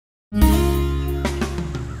Hi,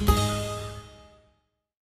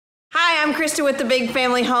 I'm Christa with the Big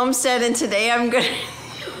Family Homestead, and today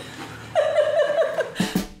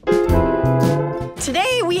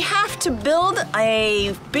Today we have to build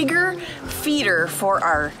a bigger feeder for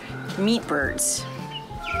our meat birds.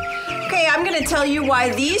 Okay, I'm gonna tell you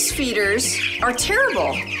why these feeders are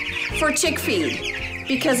terrible for chick feed.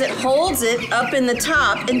 Because it holds it up in the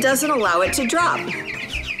top and doesn't allow it to drop.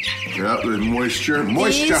 Yep, the moisture.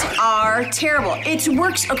 These are terrible. It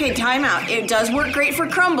works, okay, time out. It does work great for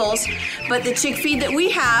crumbles, but the chick feed that we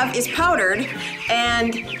have is powdered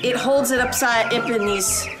and it holds it up in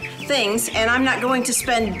these things, and I'm not going to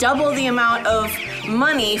spend double the amount of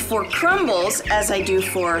money for crumbles as I do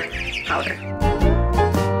for powder.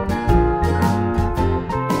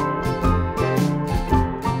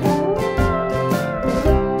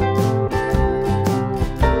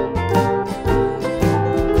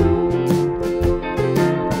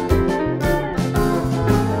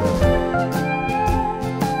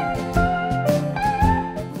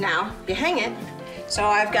 So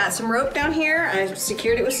I've got some rope down here. I've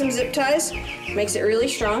secured it with some zip ties. Makes it really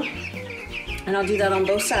strong. And I'll do that on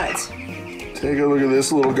both sides. Take a look at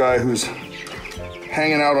this little guy who's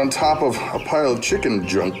hanging out on top of a pile of chicken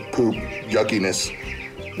junk poop yuckiness.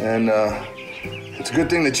 And it's a good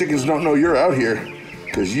thing the chickens don't know you're out here,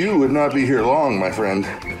 because you would not be here long, my friend.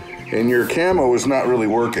 And your camo is not really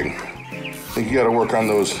working. I think you gotta work on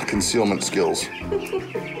those concealment skills.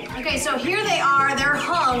 Okay, so here they are, they're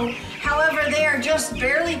hung. However, they are just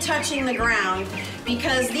barely touching the ground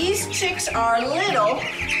because these chicks are little,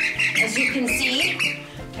 as you can see,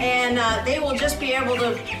 and they will just be able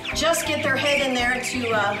to just get their head in there to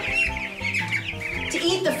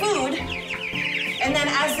eat the food. And then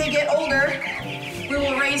as they get older, we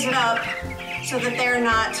will raise it up so that they're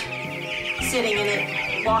not sitting in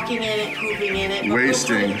it, walking in it, pooping in it.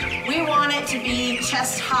 Wasting. We want it to be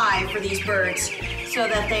chest high for these birds, so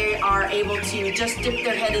that they are able to just dip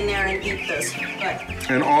their head in there and eat this.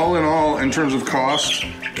 And all in all, in terms of cost,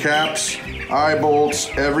 caps, eye bolts,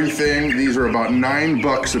 everything, these are about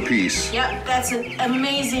 $9 a piece. Yep, that's an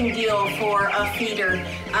amazing deal for a feeder.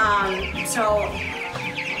 So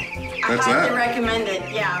I highly recommend it,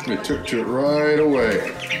 yeah. It took to it right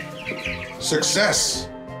away. Success.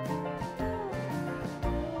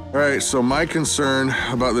 All right, so my concern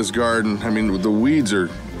about this garden, I mean, the weeds are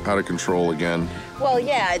out of control again. Well,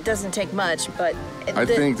 yeah, it doesn't take much, but I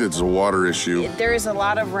think it's a water issue. There is a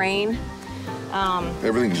lot of rain.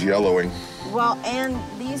 Everything's yellowing. Well, and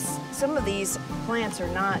some of these plants are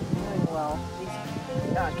not doing well. These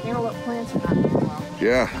cantaloupe plants are not doing well.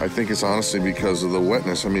 Yeah, I think it's honestly because of the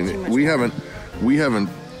wetness. I mean, we haven't.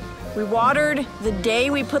 We watered the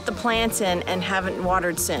day we put the plants in and haven't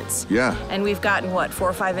watered since. Yeah. And we've gotten, what, 4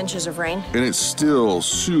 or 5 inches of rain? And it's still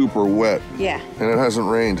super wet. Yeah. And it hasn't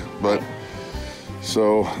rained, but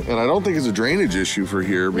so, and I don't think it's a drainage issue for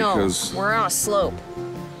here because... No, we're on a slope.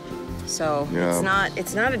 So yeah.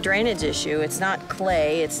 It's not a drainage issue. It's not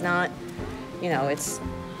clay. It's not, it's...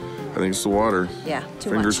 I think it's the water. Yeah,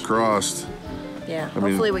 Fingers crossed. Yeah,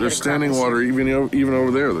 hopefully there's standing water even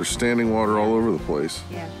over there. There's standing water all over the place.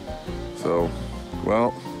 Yeah. So,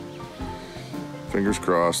 well, fingers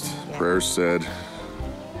crossed, prayers said.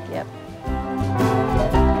 Yep.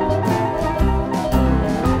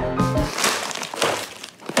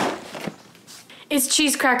 It's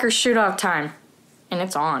cheese cracker shoot-off time, and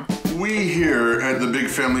it's on. We here at the Big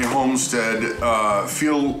Family Homestead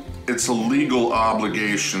feel it's a legal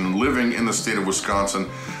obligation living in the state of Wisconsin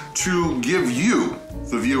to give you,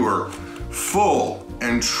 the viewer, full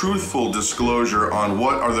and truthful disclosure on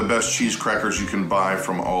what are the best cheese crackers you can buy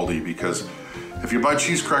from Aldi, because if you buy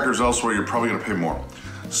cheese crackers elsewhere, you're probably gonna pay more.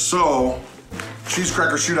 So, cheese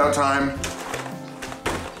cracker shootout time.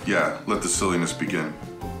 Yeah, let the silliness begin.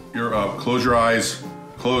 You're up, close your eyes,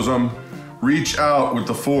 close them. Reach out with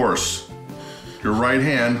the force. Your right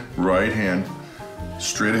hand,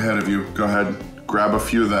 straight ahead of you. Go ahead, grab a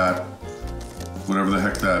few of that. Whatever the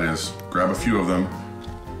heck that is. Grab a few of them.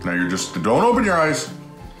 Now you're just, don't open your eyes.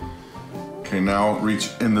 Okay, now reach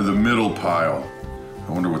into the middle pile.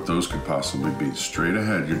 I wonder what those could possibly be. Straight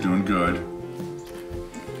ahead, you're doing good.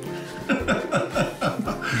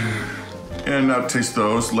 And now taste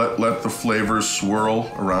those. Let the flavors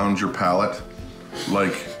swirl around your palate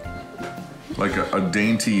like a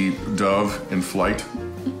dainty dove in flight.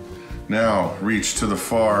 Now reach to the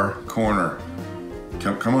far corner.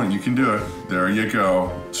 Come on, you can do it. There you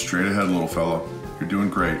go. Straight ahead, little fellow. You're doing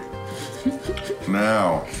great.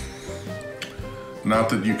 Now, not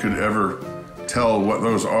that you could ever tell what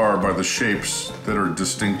those are by the shapes that are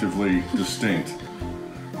distinctively distinct.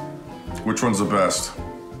 Which one's the best?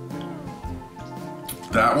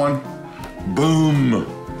 That one? Boom!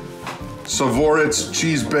 Savoritz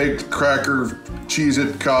cheese baked cracker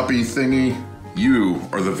Cheez-It copy thingy. You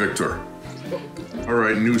are the victor. All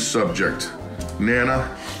right, new subject. Nana.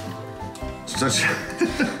 Such.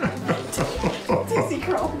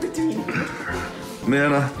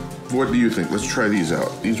 Nana, what do you think? Let's try these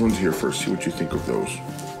out. These ones here first. See what you think of those.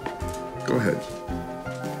 Go ahead.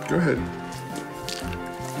 Go ahead.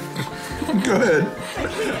 Go ahead.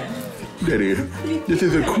 Daddy, this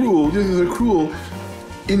is a cruel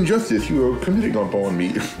injustice you are committing upon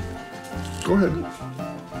me. Go ahead.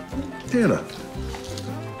 Nana.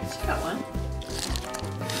 Got one.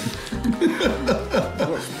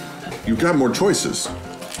 You've got more choices.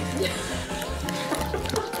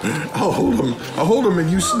 I'll hold them and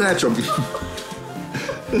you snatch them.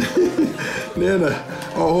 Nana,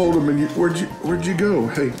 I'll hold them and you, where'd you go?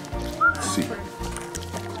 Hey, let's see.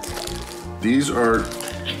 These are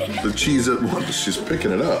the Cheez-It ones. She's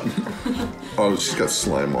picking it up. Oh, she's got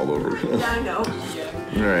slime all over. Yeah, I know.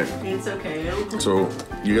 All right. It's okay. So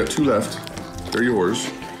you got 2 left. They're yours.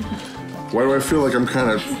 Why do I feel like I'm kind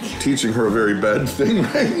of teaching her a very bad thing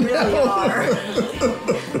right now? Really are.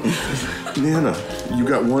 Nana, you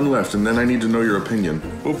got 1 left, and then I need to know your opinion.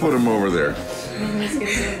 We'll put them over there. He's gonna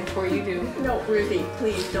do it before you do. No, Ruthie,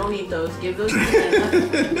 please don't eat those. Give those to Nana.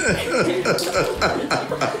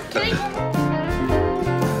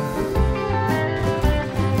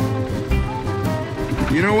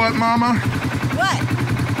 You know what, Mama? What?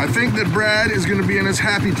 I think that Brad is going to be in his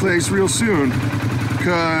happy place real soon.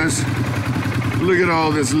 Because look at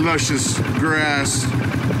all this luscious grass.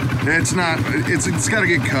 It's got to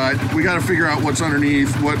get cut. We got to figure out what's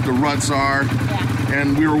underneath, what the ruts are. Yeah.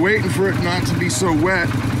 And we were waiting for it not to be so wet.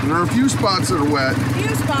 There are a few spots that are wet. A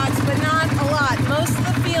few spots, but not a lot. Most of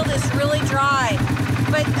the field is really dry.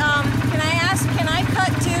 But can I ask, can I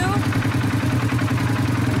cut too?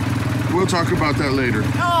 We'll talk about that later.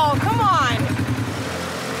 Oh, come on.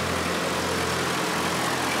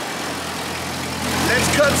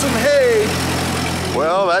 Let's cut some hay.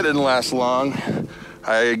 Well, that didn't last long.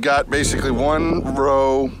 I got basically 1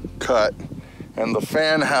 row cut, and the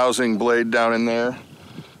fan housing blade down in there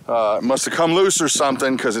must have come loose or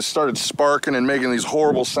something, because it started sparking and making these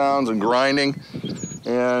horrible sounds and grinding.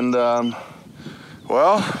 And,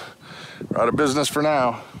 well, we're out of business for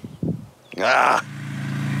now. Ah!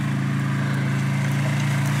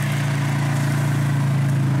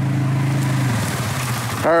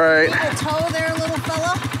 All right. Little toe there, little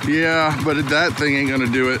fella. Yeah, but that thing ain't gonna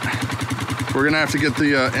do it. We're gonna have to get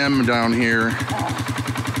the M down here.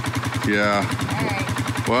 Yeah. All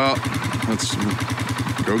right. Well, let's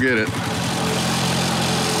go get it.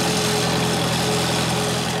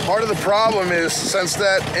 Part of the problem is, since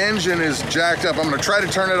that engine is jacked up, I'm gonna try to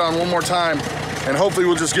turn it on one more time, and hopefully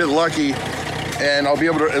we'll just get lucky, and I'll be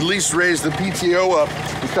able to at least raise the PTO up,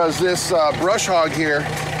 because this brush hog here,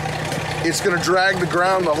 it's gonna drag the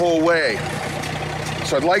ground the whole way.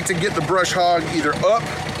 So I'd like to get the brush hog either up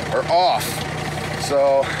or off.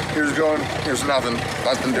 So here's nothing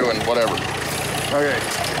doing, whatever. Okay.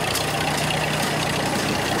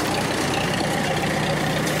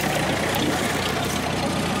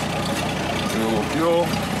 Fuel.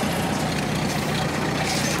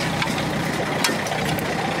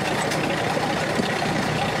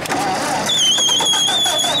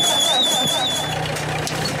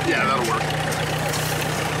 Yeah, that'll work.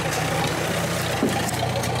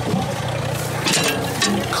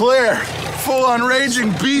 Clear. Full on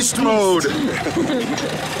raging beast mode.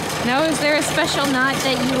 Now, is there a special knot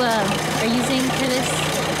that you are using for this?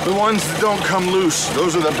 The ones that don't come loose,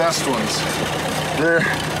 those are the best ones.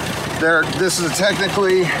 This is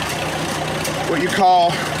technically what you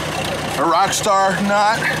call a rock star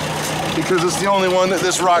knot, because it's the only one that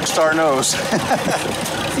this rock star knows.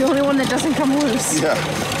 It's the only one that doesn't come loose. Yeah.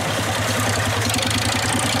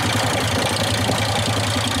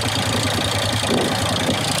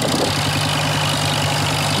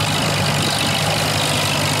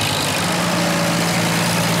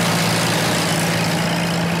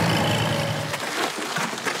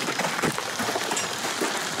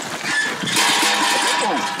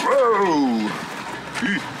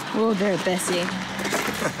 Whoa there, Bessie.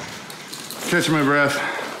 Catching my breath.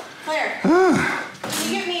 Claire,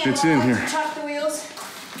 can you get me It's in here. Chuck the wheels?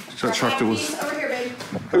 Chuck the wheels. Over here, babe.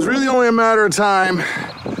 It was really only a matter of time.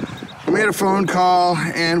 We made a phone call,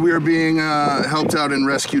 and we are being helped out and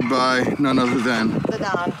rescued by none other than The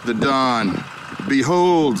Don. the Don.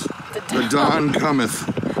 Behold, the Don cometh.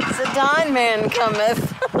 The Don man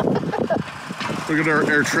cometh. Look at our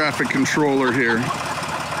air traffic controller here.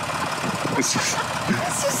 He's just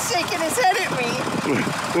shaking his head at me.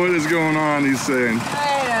 What is going on, he's saying?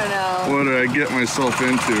 I don't know. What did I get myself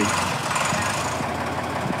into?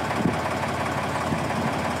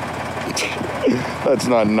 That's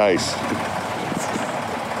not nice.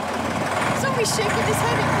 Somebody's shaking his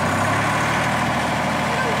head at me.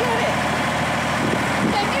 I don't get it.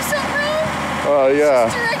 Did I do something wrong? Yeah.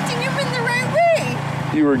 Just directing him in the right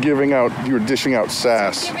way. You were dishing out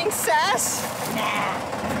sass. Giving sass?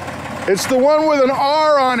 Nah. It's the one with an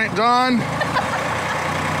R on it, Don.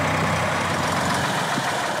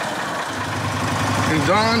 And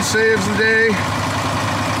Don saves the day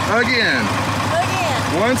again.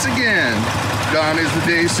 Once again, Don is the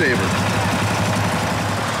day saver.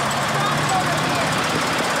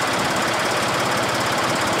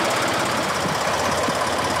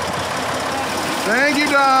 Thank you,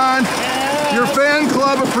 Don. Your fan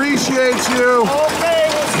club appreciates you. Okay,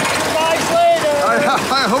 we'll see you guys later.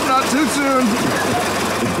 I hope not too soon.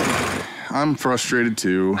 I'm frustrated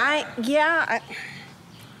too.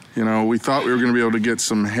 You know, we thought we were going to be able to get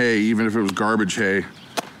some hay, even if it was garbage hay,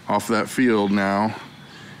 off that field now.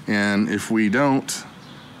 And if we don't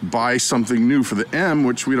buy something new for the M,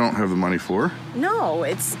 which we don't have the money for. No,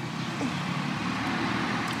 it's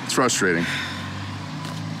frustrating.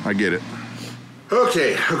 I get it.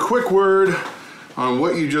 Okay, a quick word on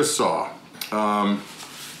what you just saw.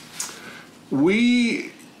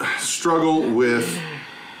 We struggle with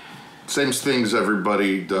same things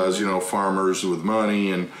everybody does, you know, farmers with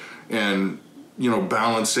money and you know,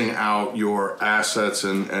 balancing out your assets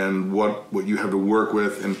and what you have to work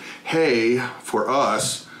with. And hay for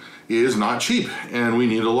us is not cheap, and we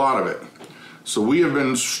need a lot of it. So we have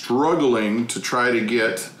been struggling to try to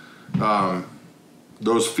get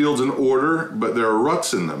those fields in order, but there are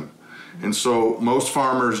ruts in them. And so most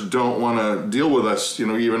farmers don't want to deal with us, you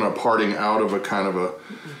know, even a parting out of a kind of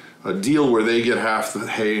a deal where they get half the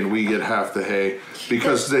hay and we get half the hay,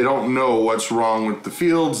 because they don't know what's wrong with the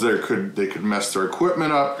fields. They could mess their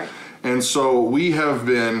equipment up. Right. And so we have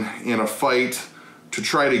been in a fight to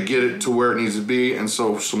try to get it to where it needs to be. And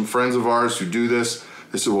so some friends of ours who do this,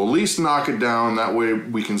 they said, well, at least knock it down. That way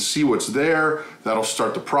we can see what's there. That'll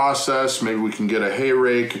start the process. Maybe we can get a hay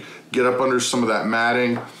rake, get up under some of that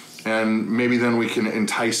matting, and maybe then we can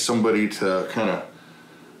entice somebody to kind of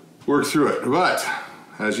work through it. But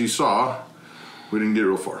as you saw, we didn't get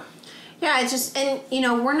real far. Yeah, it's just, and you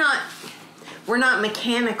know, we're not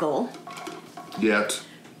mechanical yet.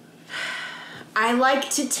 I like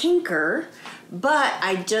to tinker, but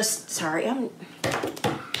I'm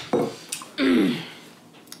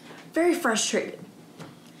very frustrated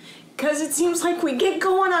because it seems like we get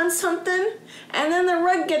going on something and then the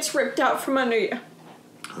rug gets ripped out from under you.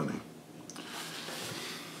 Honey.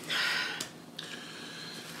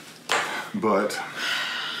 But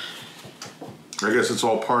I guess it's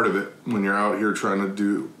all part of it when you're out here trying to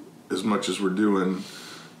do as much as we're doing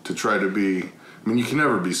to try to be, I mean, you can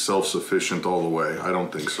never be self-sufficient all the way. I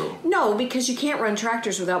don't think so. No, because you can't run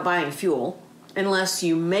tractors without buying fuel unless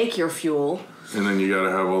you make your fuel. And then you got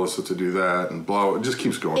to have all this stuff to do that and blah. It just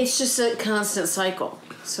keeps going. It's just a constant cycle.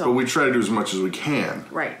 So. But we try to do as much as we can.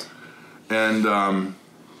 Right. And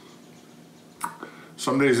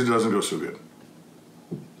some days it doesn't go so good.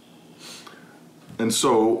 And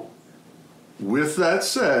so, with that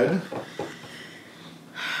said,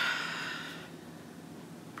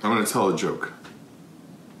 I'm going to tell a joke.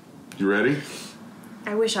 You ready?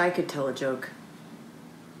 I wish I could tell a joke.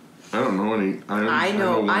 I don't know any. I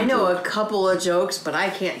know a couple of jokes, but I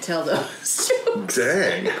can't tell those jokes.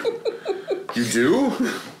 Dang. You do?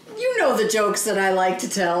 You know the jokes that I like to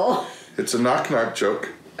tell. It's a knock-knock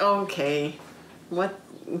joke. Okay. What?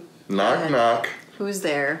 Knock-knock. Who's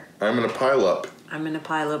there? I'm in a pile-up. I'm in a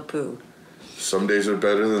pile of poo. Some days are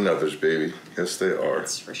better than others, baby. Yes, they are.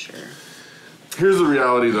 That's for sure. Here's the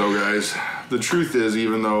reality, though, guys. The truth is,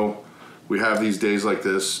 even though we have these days like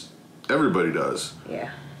this, everybody does.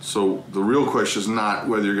 Yeah. So the real question is not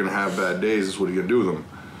whether you're going to have bad days, it's what are you going to do with them.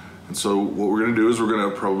 And so what we're going to do is we're going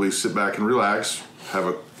to probably sit back and relax, have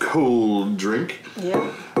a cold drink,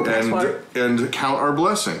 and count our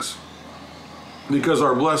blessings. Because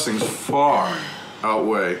our blessings far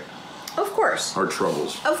outweigh of course our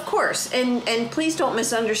troubles. Of course. And please don't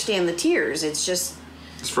misunderstand the tears. It's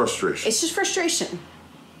frustration. It's just frustration.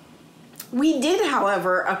 We did,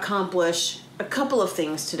 however, accomplish a couple of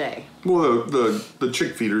things today. Well, the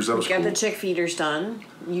chick feeders, that was cool. We got the chick feeders done.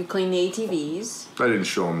 You cleaned the ATVs. I didn't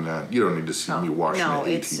show them that. You don't need to see me washing the ATV.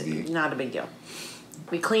 No, it's not a big deal.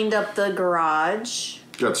 We cleaned up the garage.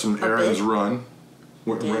 Got some errands run.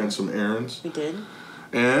 Went and ran some errands. We did.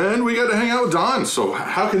 And we got to hang out with Don. So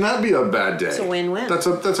how can that be a bad day? It's a win-win. That's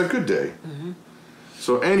a good day. Mm-hmm.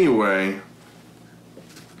 So anyway,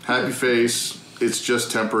 Happy face. It's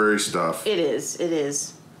just temporary stuff. It is. It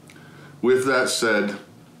is. With that said,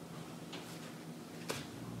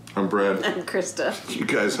 I'm Brad. I'm Krista. You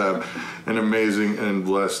guys have an amazing and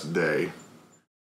blessed day.